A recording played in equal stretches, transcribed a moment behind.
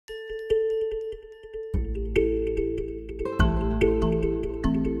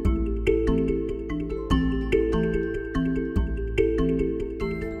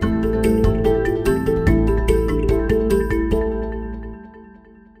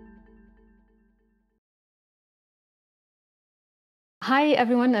Hi,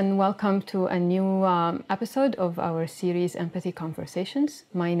 everyone, and welcome to a new episode of our series Empathy Conversations.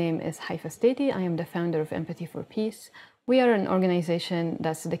 My name is Haifa Staiti. I am the founder of Empathy for Peace. We are an organization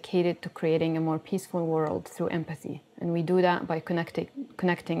that's dedicated to creating a more peaceful world through empathy. And we do that by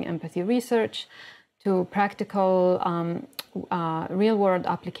connecting empathy research to practical, real-world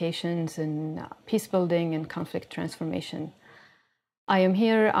applications in peace building and conflict transformation. I am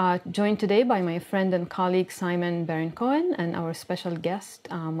here joined today by my friend and colleague Simon Baron-Cohen and our special guest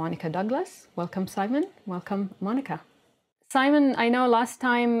Monica Douglas. Welcome, Simon. Welcome, Monica. Simon, I know last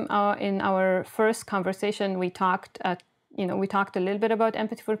time in our first conversation we talked a little bit about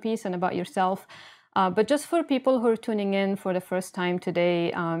Empathy for Peace and about yourself. But just for people who are tuning in for the first time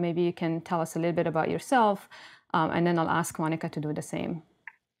today, maybe you can tell us a little bit about yourself, and then I'll ask Monica to do the same.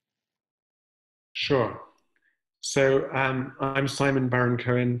 Sure. So I'm Simon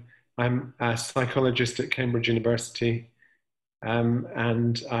Baron-Cohen. I'm a psychologist at Cambridge University,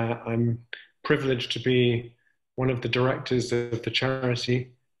 and I'm privileged to be one of the directors of the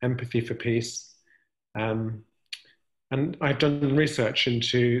charity Empathy for Peace. And I've done research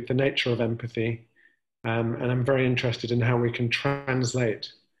into the nature of empathy, and I'm very interested in how we can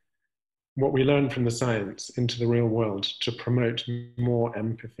translate what we learn from the science into the real world to promote more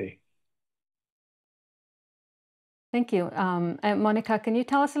empathy. Thank you. And Monica, can you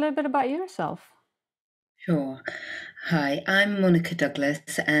tell us a little bit about yourself? Sure. Hi, I'm Monica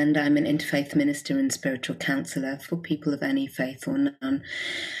Douglas, and I'm an interfaith minister and spiritual counsellor for people of any faith or none.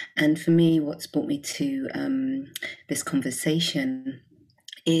 And for me, what's brought me to this conversation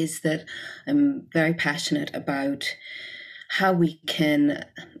is that I'm very passionate about how we can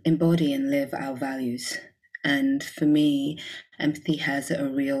embody and live our values. And for me, empathy has a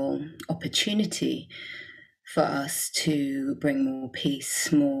real opportunity for us to bring more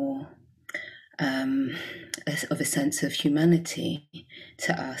peace, more of a sense of humanity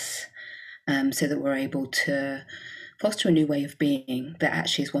to us, so that we're able to foster a new way of being that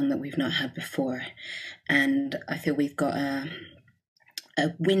actually is one that we've not had before. And I feel we've got a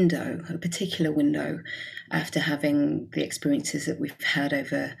particular window, after having the experiences that we've had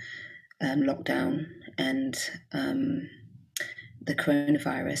over lockdown and the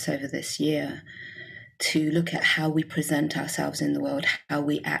coronavirus over this year, to look at how we present ourselves in the world, how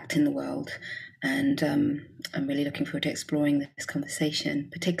we act in the world. And I'm really looking forward to exploring this conversation,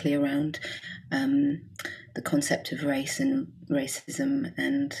 particularly around the concept of race and racism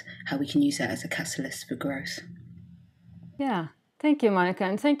and how we can use that as a catalyst for growth. Yeah, thank you, Monica,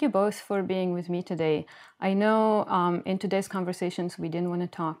 and thank you both for being with me today. I know in today's conversations we didn't want to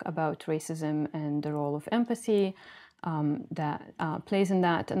talk about racism and the role of empathy that plays in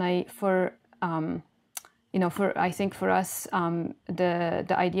that, and I think for us, the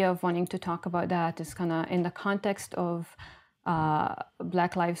idea of wanting to talk about that is kind of in the context of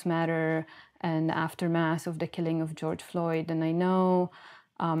Black Lives Matter and the aftermath of the killing of George Floyd. And I know,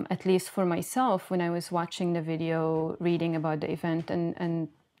 at least for myself, when I was watching the video, reading about the event and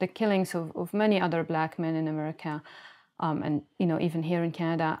the killings of many other Black men in America, and even here in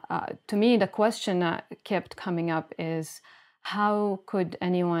Canada, to me, the question that kept coming up is, how could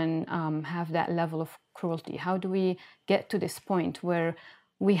anyone have that level of cruelty? How do we get to this point where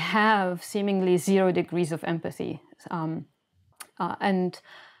we have seemingly 0 degrees of empathy? And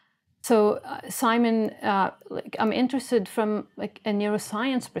so, Simon, I'm interested from a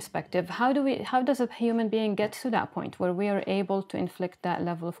neuroscience perspective. How does a human being get to that point where we are able to inflict that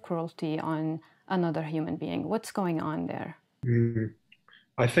level of cruelty on another human being? What's going on there?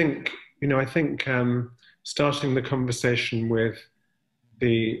 I think starting the conversation with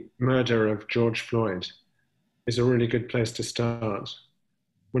the murder of George Floyd is a really good place to start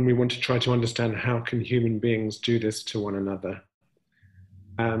when we want to try to understand how can human beings do this to one another.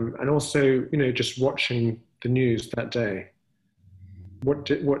 And also, just watching the news that day,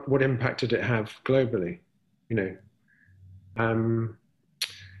 what impact did it have globally? And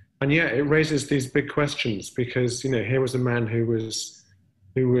yeah, it raises these big questions because here was a man who was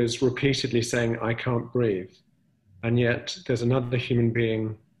repeatedly saying, "I can't breathe," and yet there's another human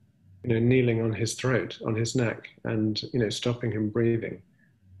being, kneeling on his throat, on his neck, and stopping him breathing,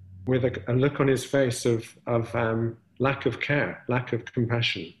 with a look on his face of lack of care, lack of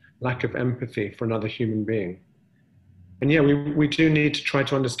compassion, lack of empathy for another human being. And yeah, we do need to try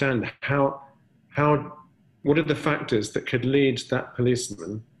to understand what are the factors that could lead that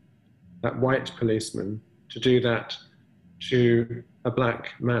policeman, that white policeman, to do that to a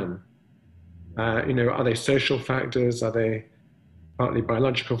Black man. Are they social factors? Are they partly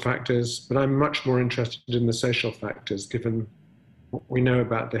biological factors? But I'm much more interested in the social factors, given what we know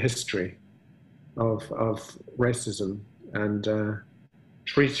about the history of racism and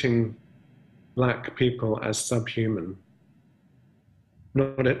treating black people as subhuman.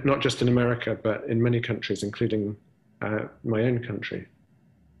 Not just in America, but in many countries, including my own country.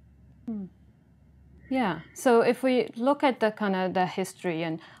 Yeah. So if we look at the kind of the history,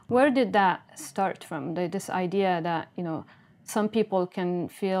 and where did that start from? This idea that, you know, some people can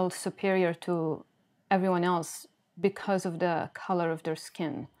feel superior to everyone else because of the color of their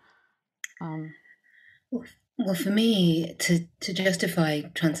skin. Well, for me, to justify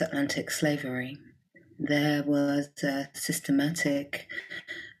transatlantic slavery, there was a systematic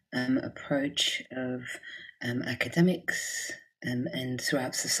approach of academics and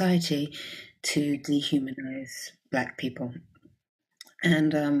throughout society to dehumanize Black people.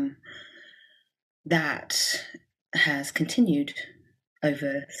 And that has continued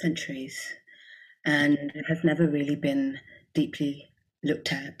over centuries and has never really been deeply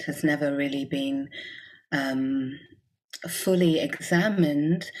looked at, has never really been fully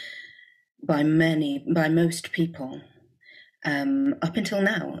examined by most people. Up until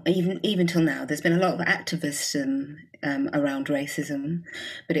now, even till now, there's been a lot of activism around racism,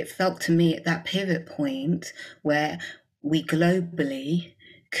 but it felt to me at that pivot point where we globally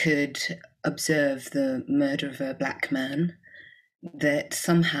could observe the murder of a Black man, that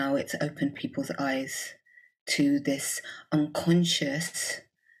somehow it's opened people's eyes to this unconscious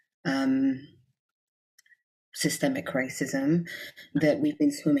systemic racism that we've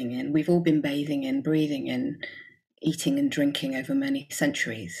been swimming in. We've all been bathing in, breathing in, eating and drinking over many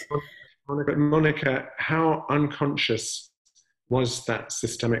centuries. Monica, how unconscious was that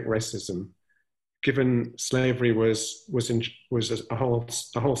systemic racism, given slavery was a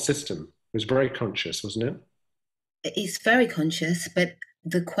whole system? It was very conscious, wasn't it? It's very conscious, but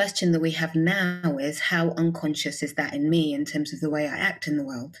the question that we have now is how unconscious is that in me in terms of the way I act in the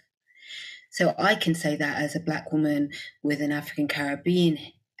world? So I can say that as a Black woman with an African Caribbean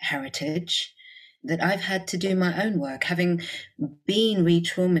heritage, that I've had to do my own work, having been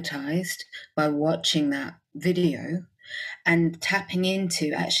re-traumatized by watching that video and tapping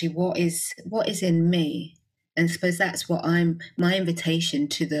into actually what is in me. And I suppose that's what my invitation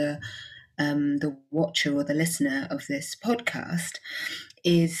to the watcher or the listener of this podcast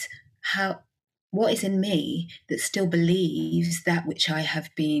is what is in me that still believes that which I have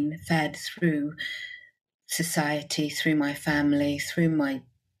been fed through society, through my family, through my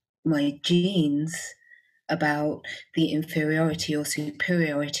genes, about the inferiority or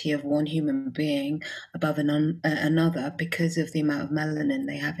superiority of one human being above another because of the amount of melanin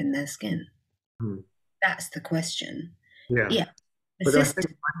they have in their skin. That's the question. Yeah. But I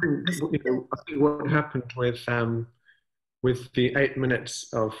think what happened with the 8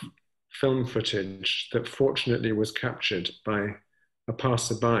 minutes of film footage that fortunately was captured by a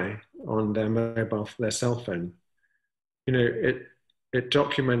passerby on their cell phone, it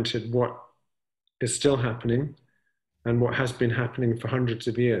documented what is still happening and what has been happening for hundreds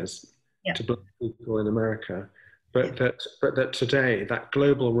of years to Black people in America, but that today that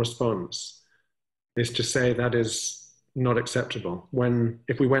global response is to say that is not acceptable. When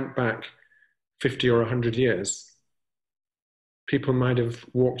if we went back 50 or 100 years, people might have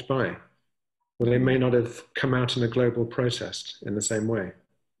walked by, or they may not have come out in a global protest in the same way.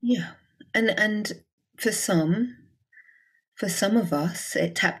 Yeah, and for some of us,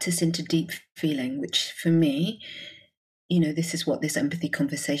 it tapped us into deep feeling, which for me, this is what this empathy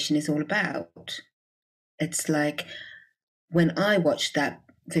conversation is all about. It's like when I watched that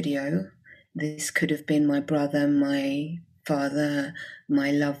video, this could have been my brother, my father, my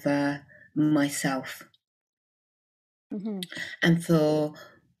lover, myself. And for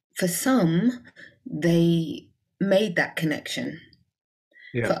some, they made that connection.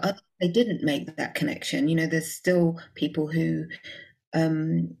 Yeah. For others, they didn't make that connection. There's still people who. I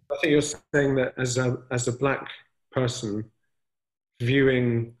think you're saying that as a Black person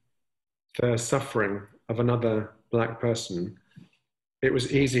viewing the suffering of another Black person, it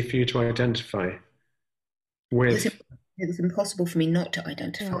was easy for you to identify with. It was impossible for me not to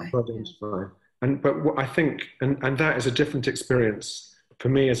identify. But what I think, and that is a different experience for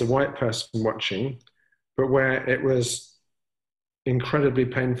me as a white person watching, but where it was incredibly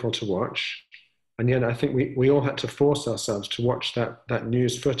painful to watch. And yet I think we all had to force ourselves to watch that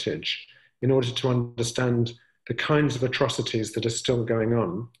news footage in order to understand the kinds of atrocities that are still going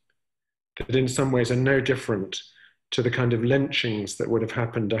on, that in some ways are no different to the kind of lynchings that would have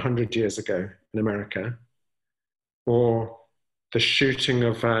happened 100 years ago in America, or the shooting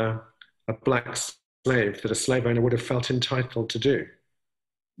of a Black slave that a slave owner would have felt entitled to do.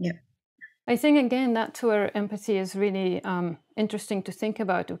 Yeah. I think, again, that's where empathy is really interesting to think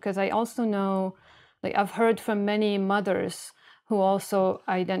about, because I also know, I've heard from many mothers who also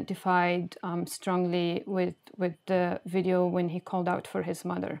identified strongly with the video when he called out for his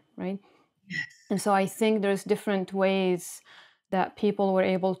mother, right? Yes. And so I think there's different ways that people were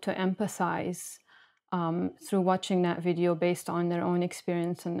able to empathize through watching that video based on their own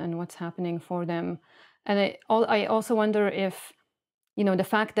experience and what's happening for them. And I also wonder if, you know, the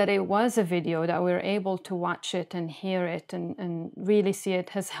fact that it was a video, that we're able to watch it and hear it and really see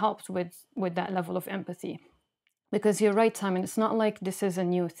it, has helped with that level of empathy. Because you're right, Simon, it's not like this is a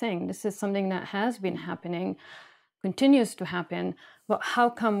new thing. This is something that has been happening, continues to happen. But how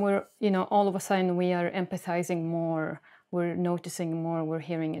come we're, you know, all of a sudden we are empathizing more, we're noticing more, we're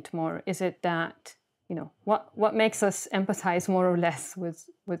hearing it more? Is it that, you know, what makes us empathize more or less with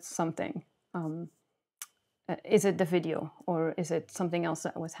something? Is it the video, or is it something else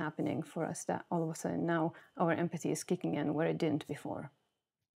that was happening for us that all of a sudden now our empathy is kicking in where it didn't before?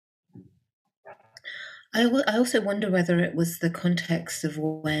 I also wonder whether it was the context of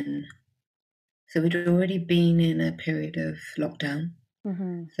when. So we'd already been in a period of lockdown.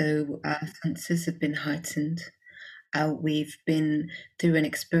 Mm-hmm. So our senses have been heightened. We've been through an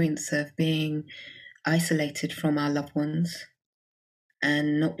experience of being isolated from our loved ones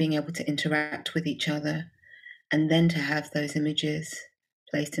and not being able to interact with each other, and then to have those images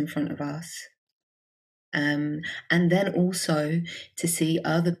placed in front of us. And then also to see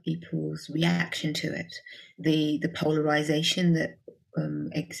other people's reaction to it, the polarization that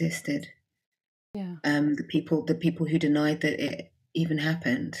existed. Yeah. The people who denied that it even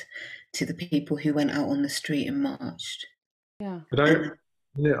happened, to the people who went out on the street and marched. Yeah. But I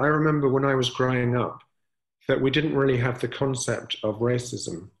remember when I was growing up that we didn't really have the concept of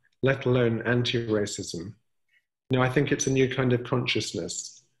racism, let alone anti-racism. You know, I think it's a new kind of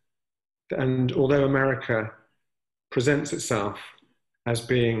consciousness. And although America presents itself as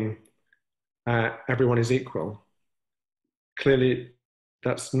being everyone is equal, clearly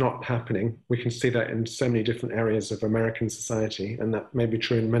that's not happening. We can see that in so many different areas of American society, and that may be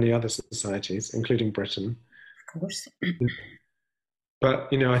true in many other societies, including Britain. Of course. But,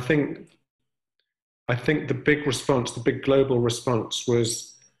 you know, I think the big response, the big global response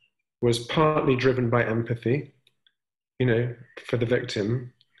was partly driven by empathy, you know, for the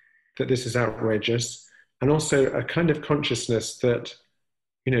victim, that this is outrageous, and also a kind of consciousness that,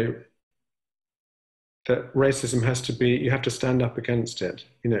 you know, that racism has to be, you have to stand up against it.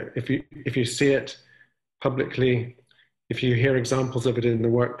 You know, if you see it publicly, if you hear examples of it in the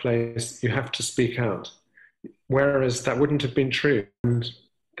workplace, you have to speak out. Whereas that wouldn't have been true, and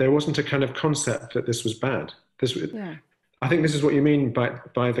there wasn't a kind of concept that this was bad. Yeah. I think this is what you mean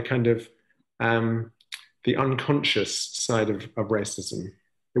by the kind of the unconscious side of racism.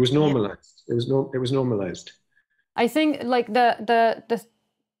 It was normalized. Yeah. It was normalized. I think like the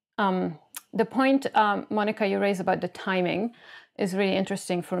point, Monica, you raised about the timing is really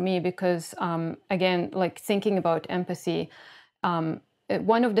interesting for me because, again, like thinking about empathy,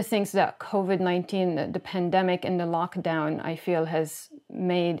 one of the things that COVID-19, the pandemic and the lockdown, I feel has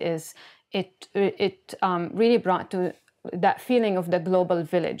made is it really brought to that feeling of the global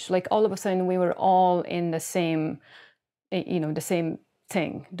village. Like all of a sudden we were all in the same, you know, the same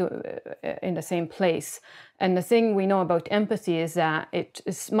thing, in the same place. And the thing we know about empathy is that it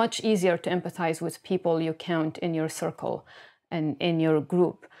is much easier to empathize with people you count in your circle and in your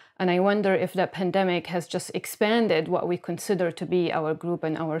group. And I wonder if the pandemic has just expanded what we consider to be our group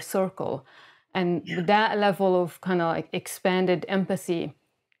and our circle. And with that level of kind of like expanded empathy,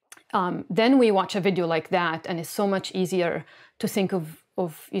 then we watch a video like that, and it's so much easier to think of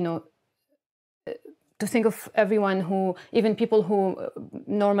you know, to think of everyone who, even people who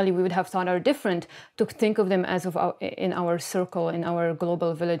normally we would have thought are different, to think of them as in our circle, in our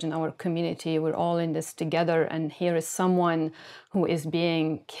global village, in our community. We're all in this together, and here is someone who is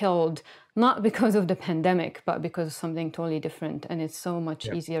being killed, not because of the pandemic, but because of something totally different. And it's so much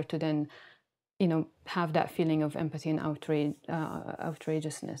easier to then, you know, have that feeling of empathy and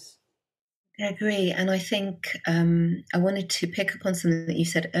outrageousness. I agree. And I think I wanted to pick up on something that you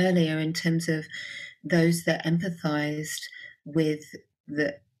said earlier in terms of those that empathized with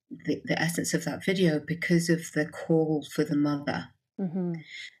the essence of that video because of the call for the mother. Mm-hmm.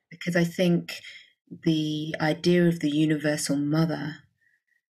 Because I think the idea of the universal mother,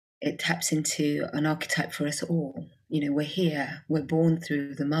 it taps into an archetype for us all. You know, we're here, we're born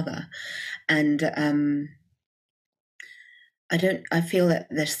through the mother. And I feel that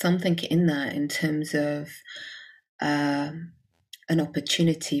there's something in that in terms of an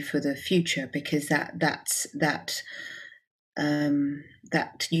opportunity for the future, because that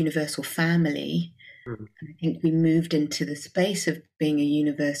universal family Mm. I think we moved into the space of being a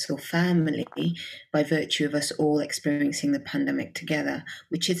universal family by virtue of us all experiencing the pandemic together,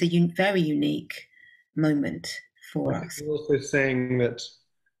 which is a very unique moment for I think us. you're also saying that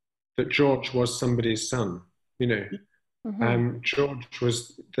George was somebody's son. You know, George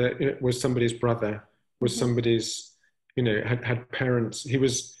was somebody's brother, was somebody's, you know, had parents. He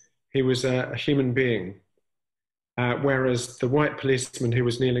was a human being, whereas the white policeman who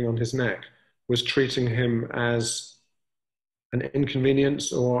was kneeling on his neck was treating him as an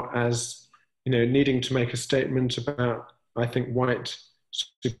inconvenience, or as, you know, needing to make a statement about, I think, white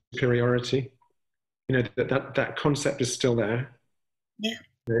superiority. You know, that concept is still there. Yeah.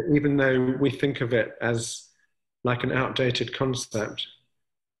 Even though we think of it as like an outdated concept,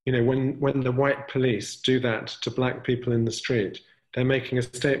 you know, when the white police do that to black people in the street, they're making a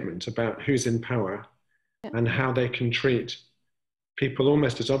statement about who's in power and how they can treat people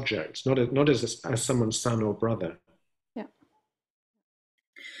almost as objects, not as someone's son or brother.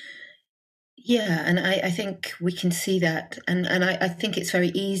 Yeah, and I think we can see that, and I think it's very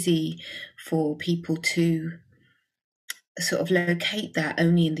easy for people to sort of locate that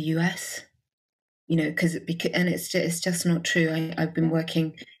only in the US, you know, because and it's just not true. I've been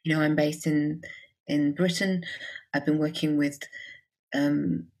working, you know, I'm based in Britain. I've been working with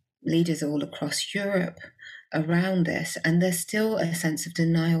leaders all across Europe around this, and there's still a sense of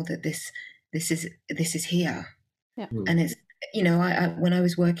denial that this is here. Yeah. And it's, you know, when I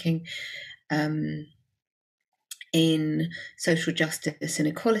was working in social justice and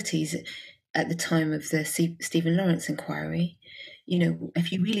equalities at the time of the Stephen Lawrence inquiry, you know,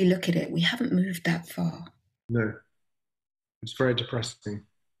 if you really look at it, we haven't moved that far. No, it's very depressing.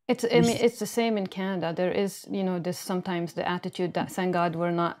 I mean, it's the same in Canada. There is, you know, this sometimes the attitude that thank God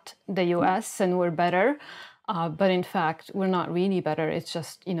we're not the US and we're better. But in fact, we're not really better. It's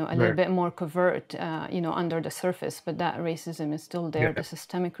just, you know, a little bit more covert, you know, under the surface. But that racism is still there. The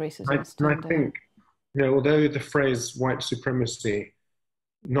systemic racism is still there. I think, you know, although the phrase white supremacy,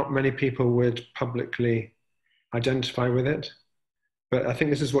 not many people would publicly identify with it. But I think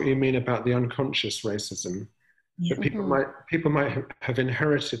this is what you mean about the unconscious racism. Yeah. That people might have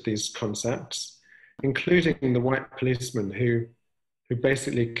inherited these concepts, including the white policeman who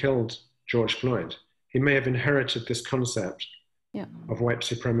basically killed George Floyd. He may have inherited this concept of white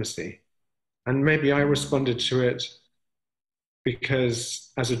supremacy. And maybe I responded to it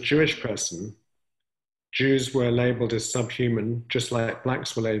because, as a Jewish person, Jews were labeled as subhuman, just like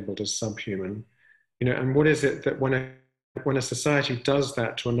blacks were labeled as subhuman. You know, and what is it that when a society does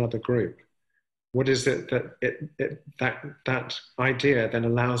that to another group, what is it that that idea then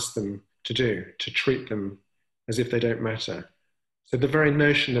allows them to do, to treat them as if they don't matter? So the very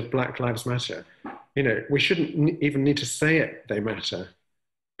notion of Black Lives Matter, you know, we shouldn't even need to say it, they matter.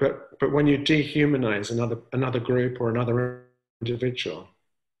 But when you dehumanize another group or another individual,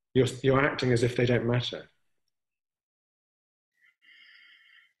 you're acting as if they don't matter.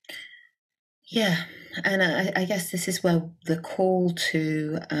 Yeah, and I guess this is where the call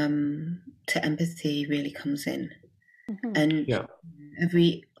to empathy really comes in. And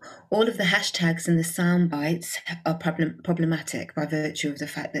all of the hashtags and the sound bites are problematic by virtue of the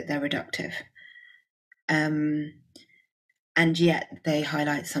fact that they're reductive. And yet they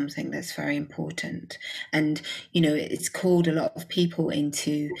highlight something that's very important. And, you know, it's called a lot of people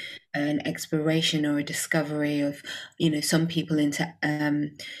into an exploration or a discovery of, you know, some people into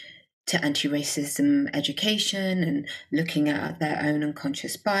to anti-racism education and looking at their own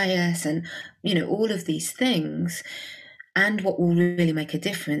unconscious bias and, you know, all of these things. And what will really make a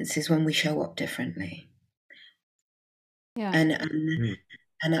difference is when we show up differently. Yeah.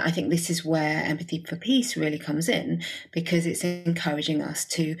 And I think this is where Empathy for Peace really comes in, because it's encouraging us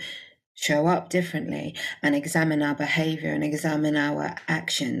to show up differently and examine our behavior and examine our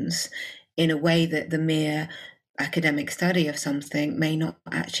actions in a way that the mere academic study of something may not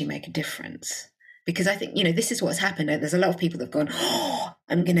actually make a difference. Because I think, you know, this is what's happened. There's a lot of people that have gone, oh,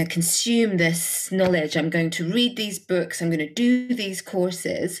 I'm going to consume this knowledge. I'm going to read these books. I'm going to do these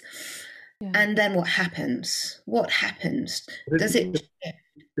courses. Yeah. And then what happens? What happens?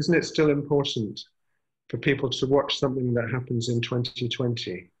 Isn't it still important for people to watch something that happens in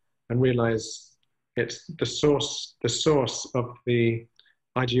 2020 and realize it's the source of the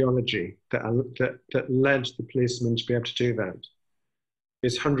ideology that led the policemen to be able to do that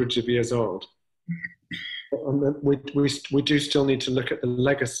is hundreds of years old. And we do still need to look at the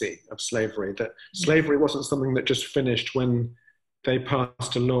legacy of slavery, that slavery wasn't something that just finished when they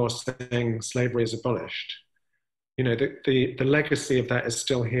passed a law saying slavery is abolished. You know, the legacy of that is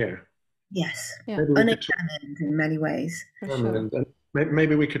still here. Yes, unexamined in many ways.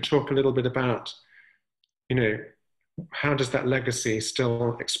 Maybe we could talk a little bit about you know, how does that legacy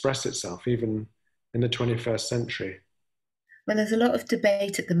still express itself even in the 21st century? Well, there's a lot of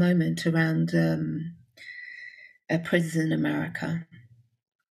debate at the moment around prisons in America,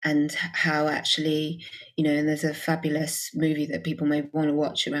 and how actually, and there's a fabulous movie that people may want to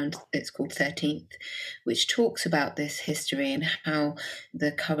watch around, it's called 13th, which talks about this history and how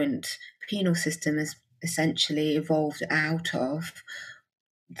the current penal system has essentially evolved out of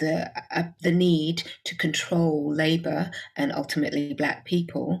the need to control labor and ultimately Black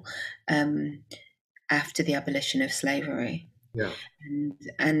people after the abolition of slavery. Yeah.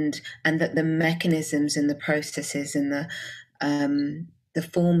 And that the mechanisms and the processes and the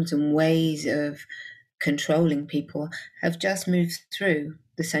forms and ways of controlling people have just moved through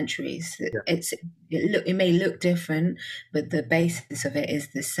the centuries. Yeah. It may look different, but the basis of it is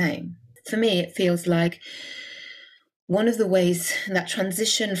the same. For me, it feels like one of the ways that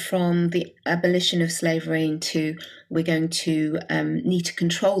transition from the abolition of slavery into we're going to need to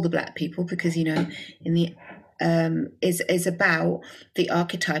control the Black people, because in the is about the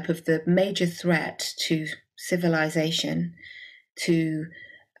archetype of the major threat to civilization,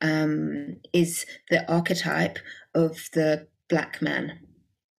 is the archetype of the Black man,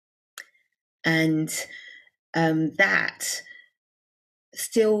 and that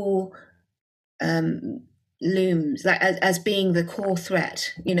still looms like as being the core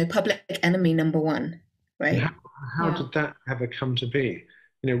threat, public enemy number one, right? How did that ever come to be?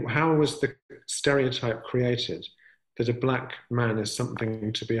 How was the stereotype created that a Black man is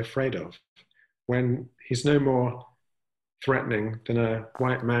something to be afraid of when he's no more threatening than a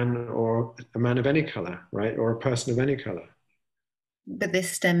white man or a man of any color, right? Or a person of any color? But this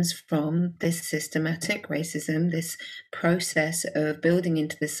stems from this systematic racism, this process of building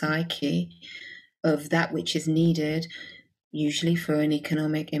into the psyche of that which is needed, usually for an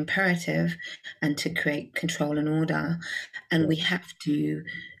economic imperative and to create control and order. And we have to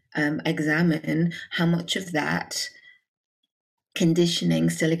examine how much of that conditioning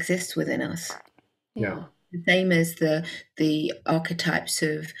still exists within us. Yeah. The same as the archetypes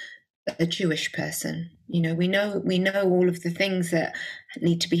of a Jewish person. We know all of the things that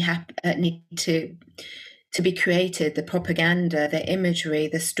need to be created, the propaganda, the imagery,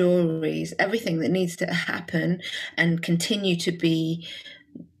 the stories, everything that needs to happen and continue to be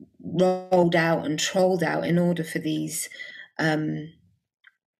rolled out and trolled out in order for these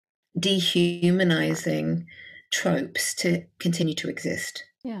dehumanizing tropes to continue to exist.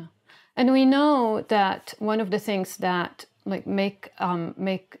 Yeah. And we know that one of the things that make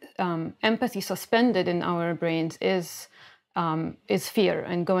empathy suspended in our brains is fear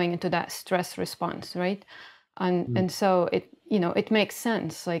and going into that stress response, right? And so it makes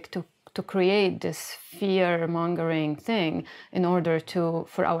sense to create this fear mongering thing in order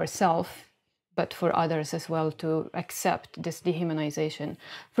for ourselves, but for others as well, to accept this dehumanization.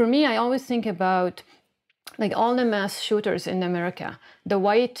 For me, I always think about all the mass shooters in America. The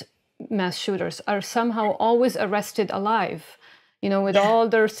white mass shooters are somehow always arrested alive, with all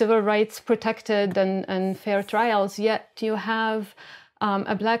their civil rights protected and fair trials, yet you have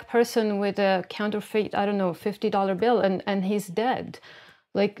a Black person with a counterfeit, I don't know, $50 bill and he's dead.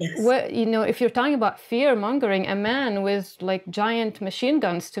 If you're talking about fear mongering, a man with giant machine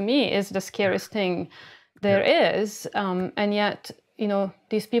guns to me is the scariest thing there is. And yet,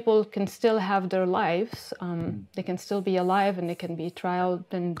 these people can still have their lives. They can still be alive and they can be trialed,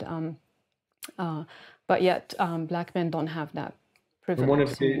 but yet Black men don't have that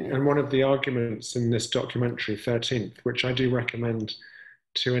privilege. And one of the arguments in this documentary, 13th, which I do recommend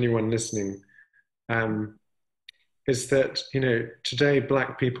to anyone listening, is that today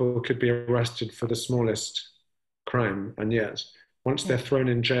Black people could be arrested for the smallest crime, and yet once they're thrown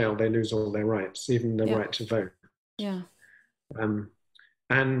in jail, they lose all their rights, even the right to vote. Yeah.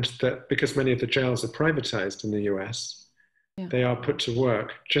 And that because many of the jails are privatized in the US, they are put to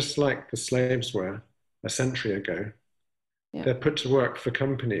work just like the slaves were a century ago. Yeah. They're put to work for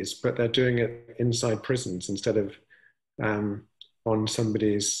companies, but they're doing it inside prisons instead of on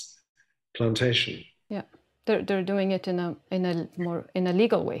somebody's plantation. Yeah, they're doing it in a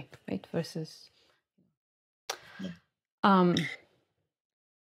legal way, right? Versus.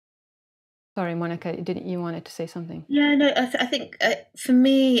 Sorry, Monica, you wanted to say something? Yeah, no, I think for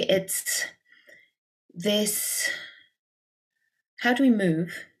me it's this: how do we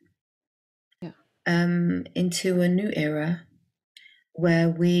move into a new era where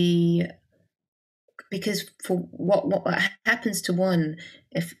because for what happens to one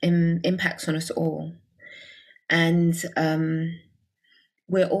impacts on us all, and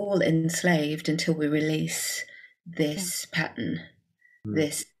we're all enslaved until we release this pattern,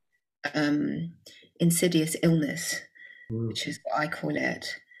 this insidious illness, which is what I call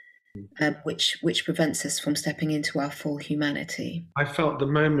it, which prevents us from stepping into our full humanity. I felt the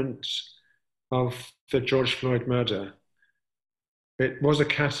moment of the George Floyd murder, it was a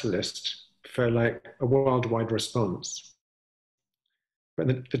catalyst for like a worldwide response. But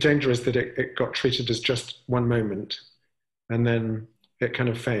the danger is that it got treated as just one moment and then it kind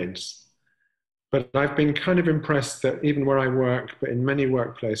of fades. But I've been kind of impressed that even where I work, but in many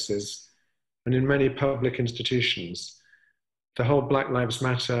workplaces and in many public institutions, the whole Black Lives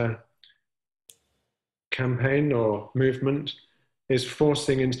Matter campaign or movement is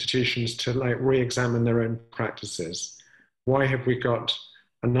forcing institutions to like re-examine their own practices. Why have we got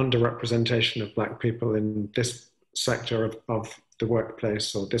an underrepresentation of Black people in this sector of the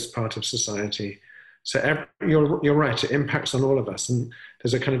workplace or this part of society? So you're right, it impacts on all of us, and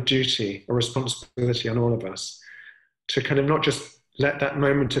there's a kind of duty, a responsibility on all of us to kind of not just let that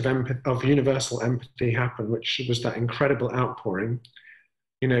moment of universal empathy happen, which was that incredible outpouring,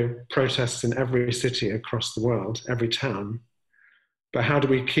 you know, protests in every city across the world, every town. But how do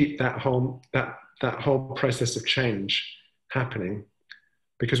we keep that whole process of change happening?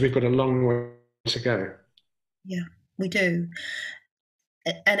 Because we've got a long way to go. Yeah, we do.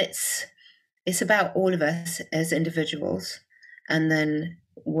 And it's about all of us as individuals, and then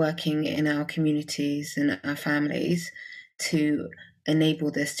working in our communities and our families to enable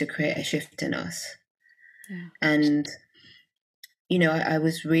this to create a shift in us. Yeah. And, you know, I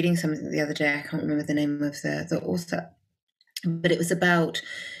was reading something the other day, I can't remember the name of the author, but it was about,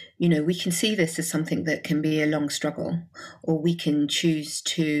 you know, we can see this as something that can be a long struggle, or we can choose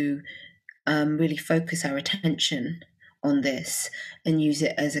to really focus our attention on this and use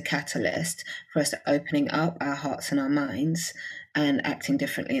it as a catalyst for us opening up our hearts and our minds and acting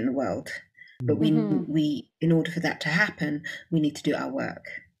differently in the world. But we in order for that to happen, we need to do our work.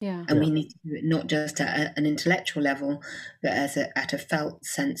 Yeah. And we need to do it not just at an intellectual level, but at a felt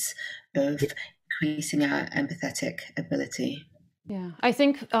sense of increasing our empathetic ability. Yeah, I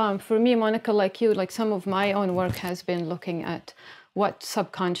think for me, Monica, like you, like some of my own work has been looking at what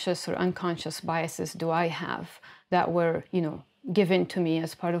subconscious or unconscious biases do I have that were, you know, given to me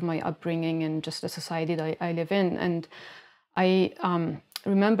as part of my upbringing and just the society that I live in. And I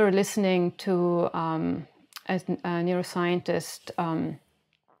remember listening to a neuroscientist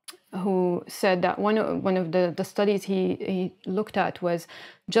who said that one of the studies he looked at was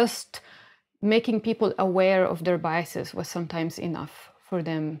just making people aware of their biases was sometimes enough for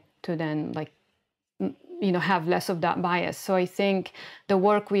them to then, like, you know, have less of that bias. So I think the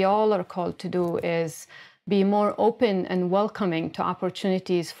work we all are called to do is be more open and welcoming to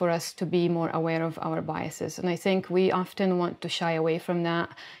opportunities for us to be more aware of our biases. And I think we often want to shy away from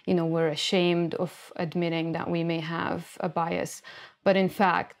that. You know, we're ashamed of admitting that we may have a bias. But in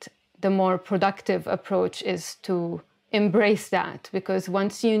fact, the more productive approach is to embrace that, because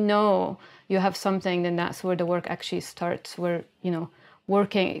once you know you have something, then that's where the work actually starts, where, you know,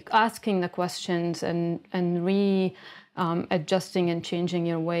 working, asking the questions and adjusting and changing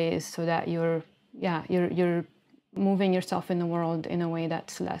your ways so that you're moving yourself in the world in a way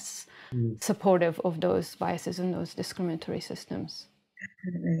that's less supportive of those biases and those discriminatory systems.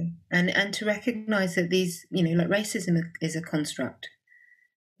 Definitely. And to recognize that these, you know, like racism is a construct.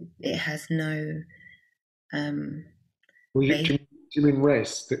 It has no well, do you mean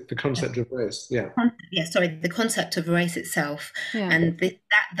race, the concept of race? Yeah. Yeah, sorry, the concept of race itself, and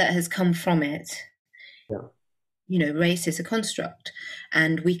that has come from it. Yeah. You know, race is a construct,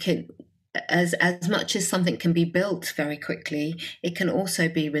 and we can, as much as something can be built very quickly, it can also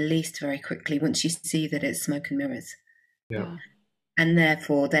be released very quickly once you see that it's smoke and mirrors. Yeah. And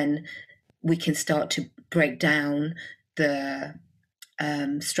therefore, then we can start to break down the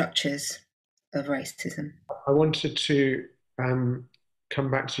structures of racism. I wanted to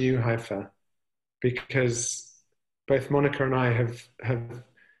come back to you, Haifa, because both Monica and I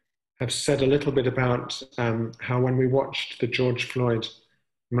have said a little bit about how when we watched the George Floyd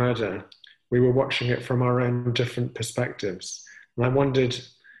murder, we were watching it from our own different perspectives. And I wondered,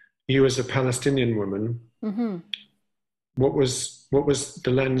 you as a Palestinian woman, what was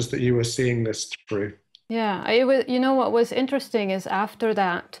the lens that you were seeing this through? Yeah, it was, you know, what was interesting is after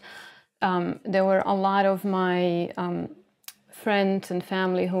that, there were a lot of my friends and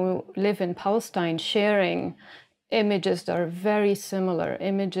family who live in Palestine sharing images that are very similar,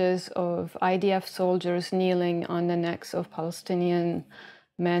 images of IDF soldiers kneeling on the necks of Palestinian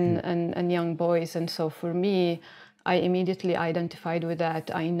men and young boys. And so for me, I immediately identified with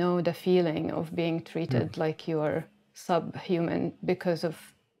that. I know the feeling of being treated like you're subhuman because of,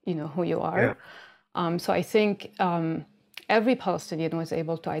 you know, who you are. Yeah. So I think every Palestinian was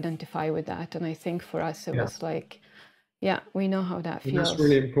able to identify with that. And I think for us, it was like, yeah, we know how that feels. And that's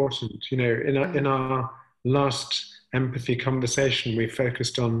really important. You know, in our last empathy conversation, we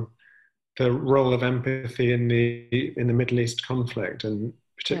focused on the role of empathy in the Middle East conflict, and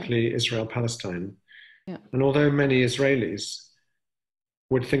particularly Israel-Palestine. Yeah. And although many Israelis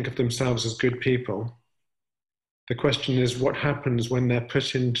would think of themselves as good people, the question is what happens when they're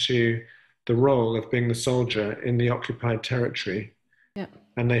put into the role of being the soldier in the occupied territory,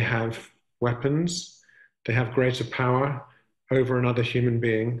 and they have weapons, they have greater power over another human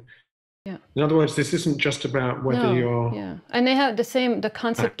being. In other words, this isn't just about whether you're... And they have the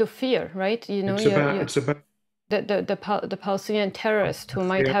concept of fear, right? You know, it's about the Palestinian terrorist who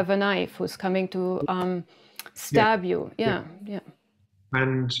might have a knife, who's coming to stab you.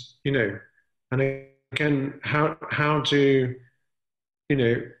 And, you know, and again, how do, you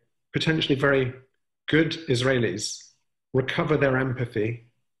know, potentially very good Israelis recover their empathy,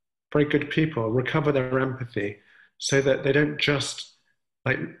 very good people recover their empathy, so that they don't just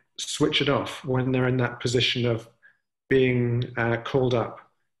like switch it off when they're in that position of being called up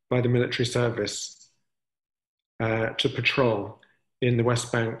by the military service to patrol in the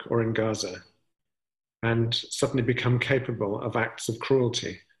West Bank or in Gaza, and suddenly become capable of acts of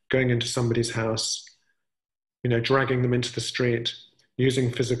cruelty, going into somebody's house, you know, dragging them into the street,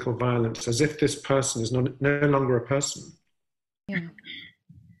 using physical violence, as if this person is no longer a person. Yeah.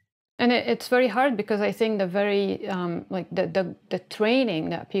 And it's very hard, because I think the very, like the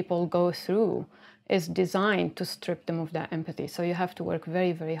training that people go through is designed to strip them of that empathy. So you have to work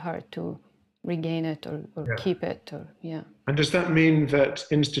very, very hard to regain it or keep it. And does that mean that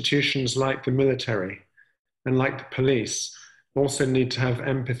institutions like the military and like the police also need to have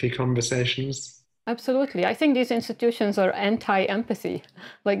empathy conversations? Absolutely. I think these institutions are anti-empathy.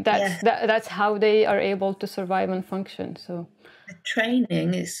 Like that's how they are able to survive and function. So the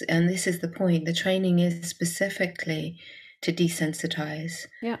training is, and this is the point, the training is specifically to desensitize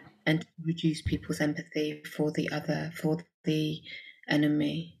and to reduce people's empathy for the other, for the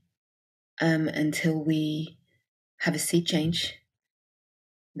enemy, until we have a sea change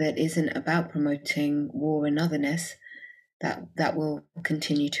that isn't about promoting war and otherness, that will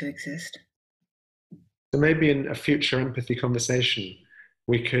continue to exist. So maybe in a future empathy conversation,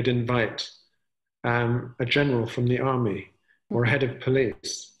 we could invite a general from the army or a head of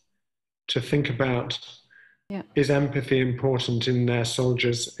police to think about, is empathy important in their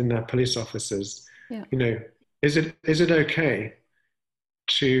soldiers, in their police officers? You know, is it okay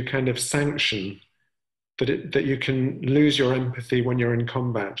to kind of sanction that you can lose your empathy when you're in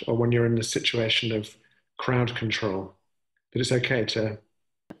combat or when you're in a situation of crowd control? That it's okay to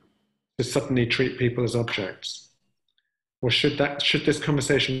suddenly treat people as objects? Or should this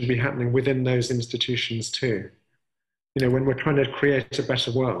conversation be happening within those institutions too? You know, when we're trying to create a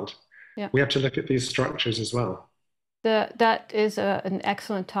better world, we have to look at these structures as well. That is an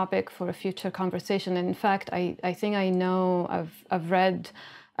excellent topic for a future conversation. And in fact, I think I know, I've read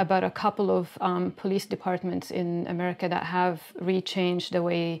about a couple of police departments in America that have rechanged the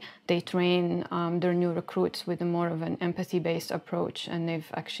way they train their new recruits with a more of an empathy-based approach, and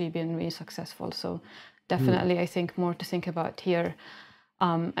they've actually been really successful. So definitely, I think more to think about here.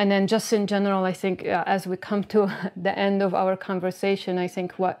 And then just in general, I think as we come to the end of our conversation, I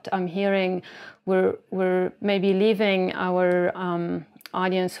think what I'm hearing, we're maybe leaving our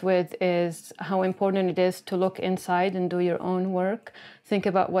audience with is how important it is to look inside and do your own work. Think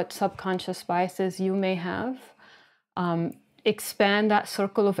about what subconscious biases you may have. Expand that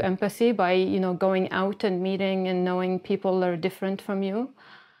circle of empathy by, you know, going out and meeting and knowing people are different from you.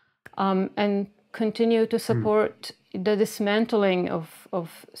 And continue to support the dismantling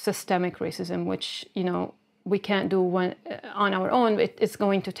of systemic racism, which, you know, we can't do on our own. It's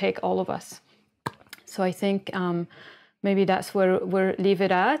going to take all of us. So I think maybe that's where we'll leave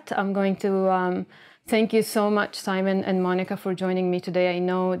it at. I'm going to thank you so much, Simon and Monica, for joining me today. I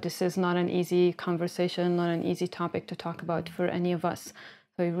know this is not an easy conversation, not an easy topic to talk about for any of us.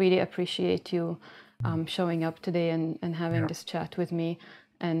 So I really appreciate you showing up today and having this chat with me.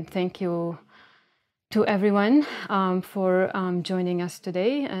 And thank you to everyone for joining us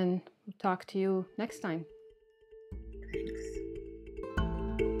today, and we'll talk to you next time.